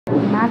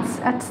Maths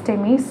at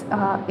STEMAYS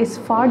is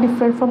far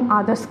different from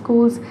other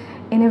schools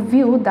in a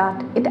view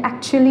that it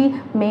actually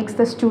makes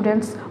the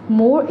students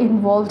more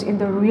involved in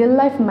the real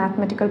life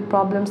mathematical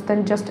problems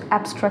than just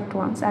abstract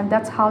ones, and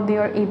that's how they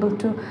are able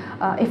to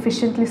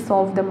efficiently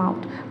solve them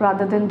out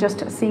rather than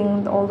just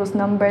seeing all those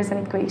numbers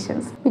and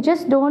equations. We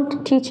just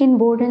don't teach in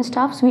board and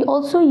stuffs. We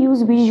also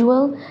use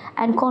visual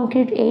and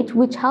concrete aid,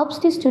 which helps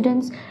the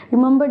students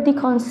remember the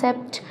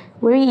concept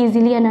very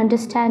easily and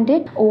understand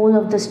it. All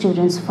of the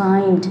students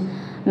find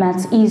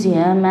maths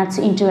easier, maths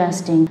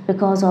interesting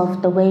because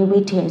of the way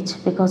we teach,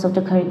 because of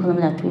the curriculum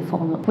that we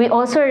follow. We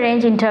also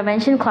arrange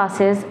intervention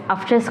classes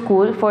after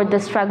school for the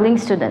struggling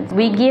students.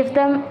 We give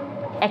them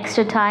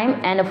extra time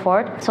and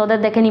effort so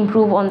that they can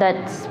improve on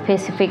that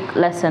specific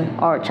lesson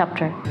or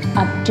chapter.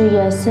 Up to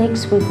year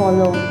 6 we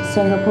follow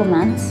Singapore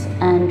maths,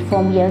 and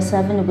from year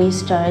 7 we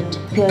start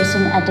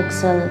Pearson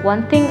Edexcel.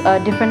 One thing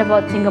different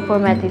about Singapore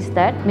math is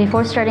that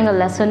before starting a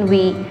lesson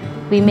we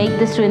make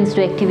the students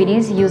do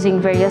activities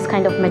using various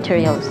kind of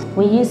materials.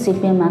 We use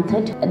CPM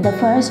method. The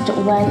first,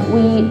 when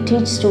we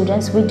teach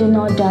students, we do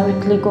not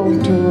directly go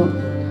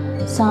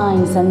to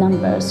signs and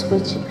numbers,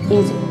 which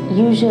is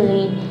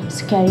usually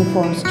scary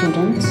for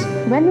students.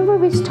 Whenever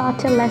we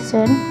start a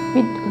lesson,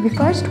 we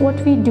first what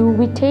we do,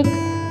 we take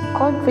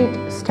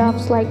concrete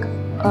stuffs like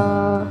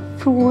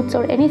fruits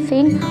or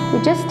anything.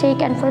 We just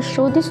take and first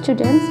show the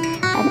students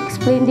and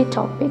explain the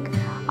topic.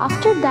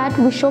 After that,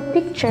 we show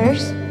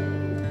pictures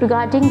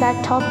regarding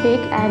that topic,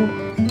 and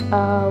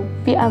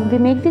we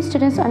make the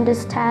students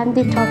understand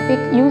the topic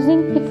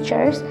using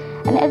pictures,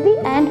 and at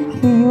the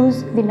end we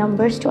use the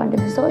numbers to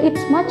understand. So it's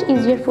much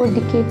easier for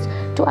the kids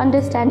to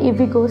understand if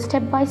we go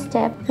step by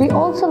step. We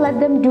also let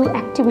them do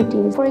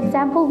activities. For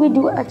example, we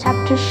do a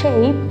chapter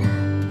shape.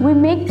 We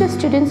make the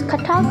students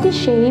cut out the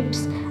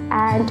shapes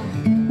and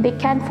they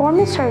can form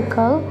a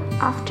circle.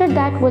 After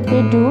that, what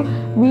they do,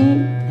 we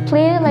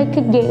play like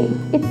a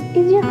game. It's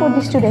easier for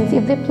the students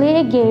if they play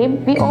a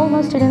game. We all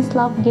know students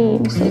love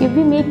games, so if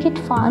we make it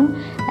fun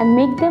and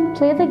make them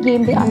play the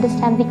game, they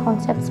understand the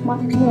concepts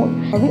much more.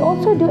 We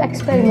also do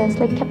experiments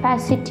like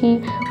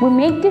capacity. We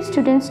make the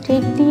students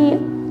take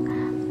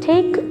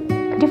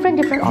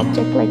different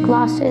objects like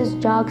glasses,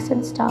 jugs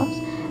and stuffs.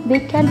 They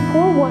can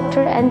pour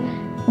water and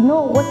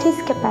know what is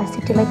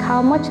capacity, like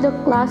how much the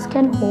glass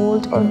can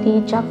hold or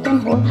the jug can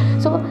hold.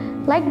 So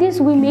like this,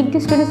 we make the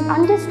students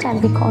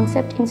understand the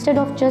concept instead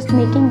of just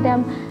making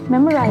them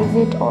memorize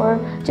it or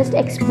just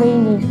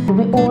explaining.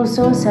 We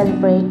also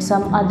celebrate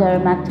some other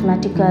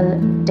mathematical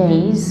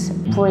days.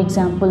 For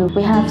example,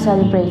 we have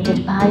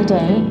celebrated Pi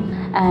Day,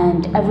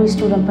 and every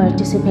student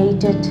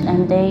participated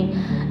and they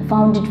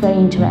found it very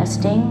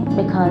interesting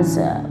because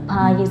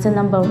pi is a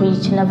number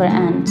which never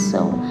ends.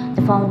 So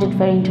they found it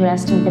very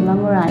interesting. They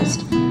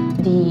memorized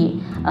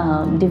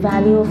the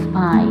value of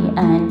pi,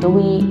 and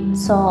we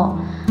saw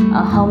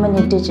how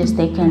many digits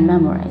they can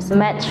memorize.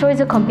 Math show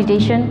is a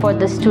competition for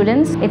the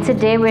students. It's a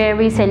day where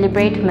we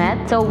celebrate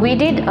math. So we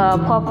did a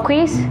pop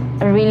quiz,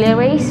 a relay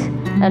race,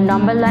 a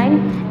number line,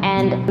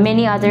 and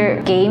many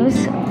other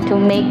games to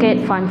make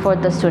it fun for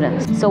the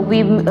students. So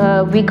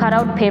we cut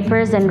out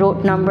papers and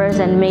wrote numbers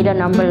and made a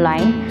number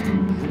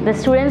line. The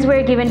students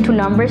were given 2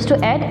 numbers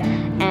to add,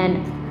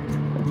 and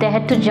they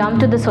had to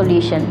jump to the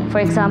solution. For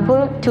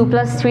example, 2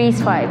 plus 3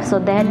 is 5, so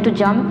they had to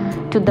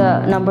jump to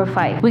the number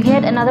 5. We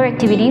had another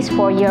activities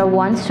for year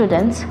 1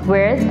 students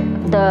where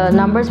the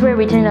numbers were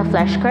written in a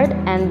flashcard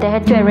and they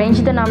had to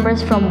arrange the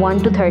numbers from 1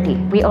 to 30.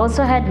 We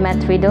also had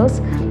math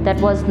riddles that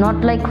was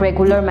not like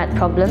regular math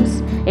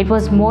problems. It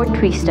was more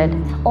twisted.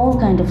 All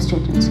kind of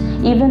students,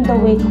 even the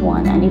weak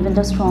one and even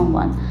the strong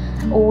one,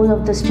 all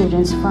of the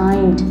students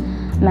find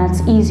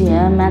maths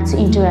easier, maths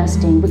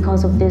interesting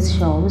because of these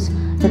shows,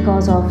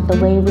 because of the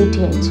way we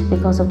teach,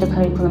 because of the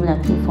curriculum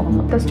that we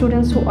follow. The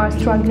students who are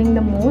struggling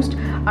the most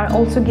are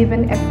also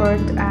given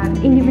effort and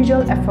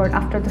individual effort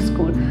after the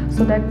school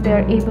so that they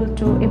are able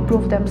to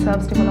improve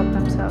themselves, develop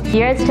themselves.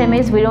 Here at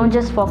STEMAYS, we don't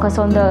just focus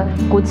on the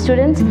good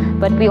students,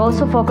 but we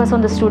also focus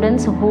on the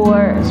students who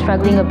are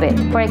struggling a bit.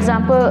 For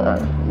example,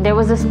 there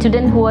was a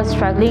student who was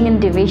struggling in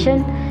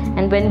division,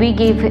 and when we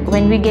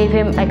gave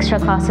him extra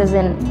classes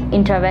in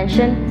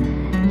intervention,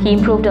 he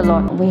improved a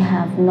lot. We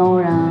have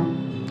Nora,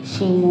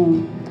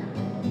 Shimu.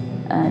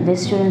 The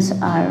students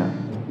are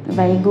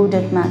very good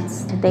at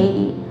maths.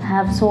 They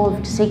have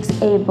solved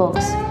 6A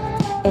books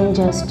in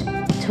just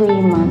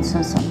 3 months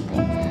or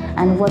something.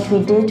 And what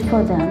we did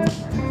for them,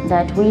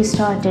 that we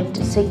started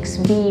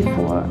 6B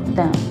for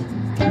them,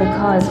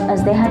 because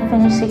as they have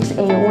finished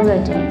 6A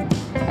already,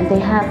 and they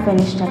have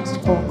finished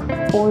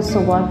textbook, also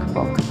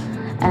workbook,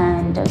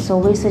 and so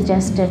we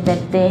suggested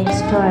that they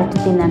start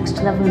the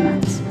next level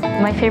maths.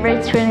 My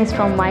favorite student is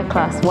from my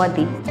class,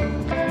 Wadi.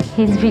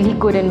 He's really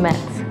good in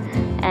maths,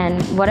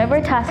 and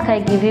whatever task I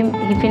give him,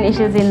 he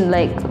finishes in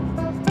like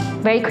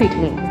very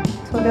quickly.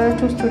 So there are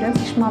 2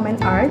 students, Ishmam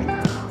and Art,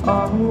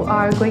 who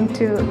are going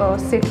to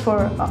sit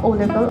for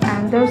O-level,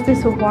 and there's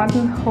this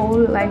one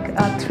whole like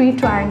 3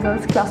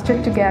 triangles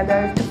clustered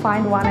together to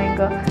find one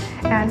angle,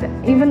 and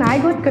even I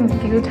got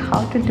confused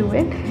how to do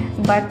it.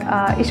 But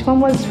Ishmam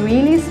was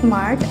really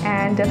smart,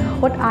 and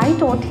what I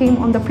taught him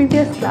on the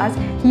previous class,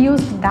 he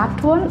used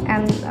that one,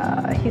 and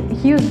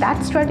he used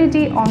that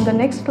strategy on the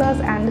next class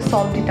and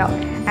solved it out.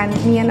 And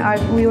me and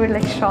Art, we were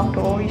like shocked.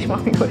 Oh,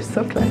 Ishmam, you were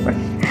so clever.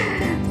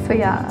 So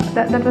yeah,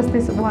 that was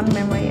this one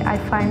memory. I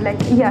find like,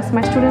 yes,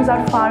 my students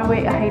are far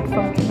way ahead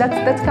from me.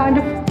 That's kind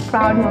of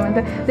proud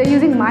moment. They're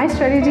using my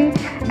strategy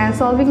and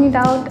solving it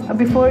out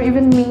before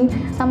even me.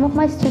 Some of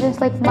my students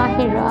like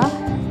Mahira,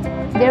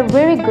 they're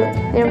very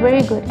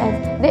good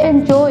and they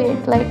enjoy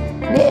it. Like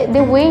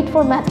they wait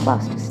for math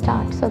class to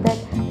start so that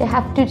they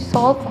have to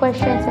solve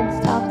questions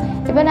and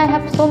stuff. Even I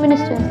have so many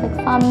students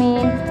like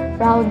Famin,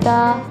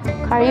 Rauda,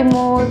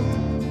 Karimul,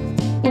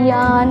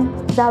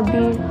 Ian,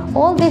 Zabir,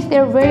 all these,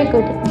 they're very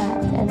good at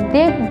math and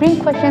they bring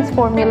questions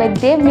for me, like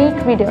they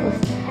make riddles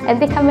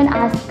and they come and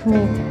ask me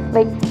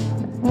like,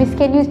 Miss,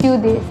 can you do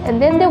this? And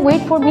then they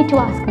wait for me to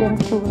ask them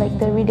too, like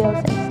the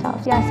riddles and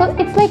stuff. Yeah, so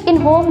it's like in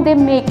home they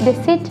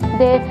sit,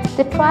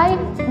 they try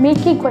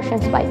making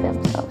questions by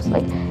themselves.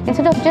 Like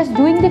instead of just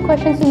doing the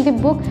questions in the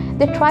book,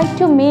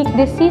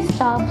 they see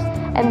stuff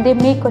and they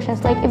make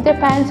questions. Like if their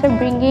parents are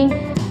bringing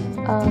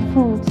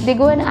fruits, they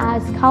go and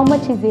ask how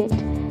much is it?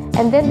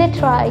 And then they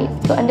try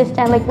to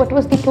understand like what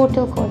was the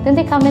total cost. Then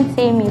they come and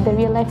say me the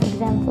real life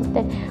examples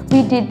that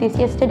we did this.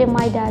 Yesterday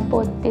my dad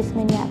bought this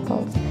many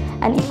apples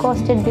and it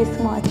costed this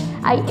much.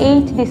 I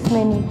ate this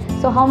many.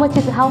 So how much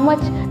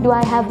do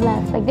I have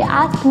left? Like they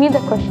ask me the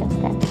questions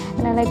then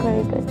and I'm like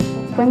very good.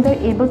 When they're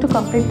able to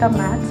complete the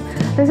maths,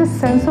 there's a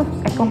sense of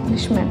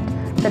accomplishment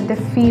that they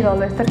feel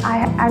always, that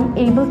I am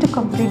able to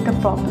complete the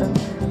problem.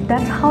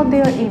 That's how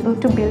they are able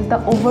to build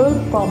the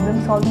overall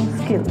problem solving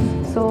skills.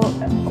 So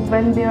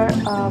when they are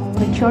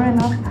mature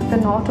enough, they're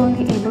not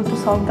only able to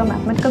solve the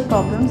mathematical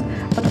problems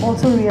but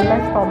also real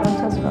life problems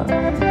as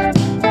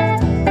well.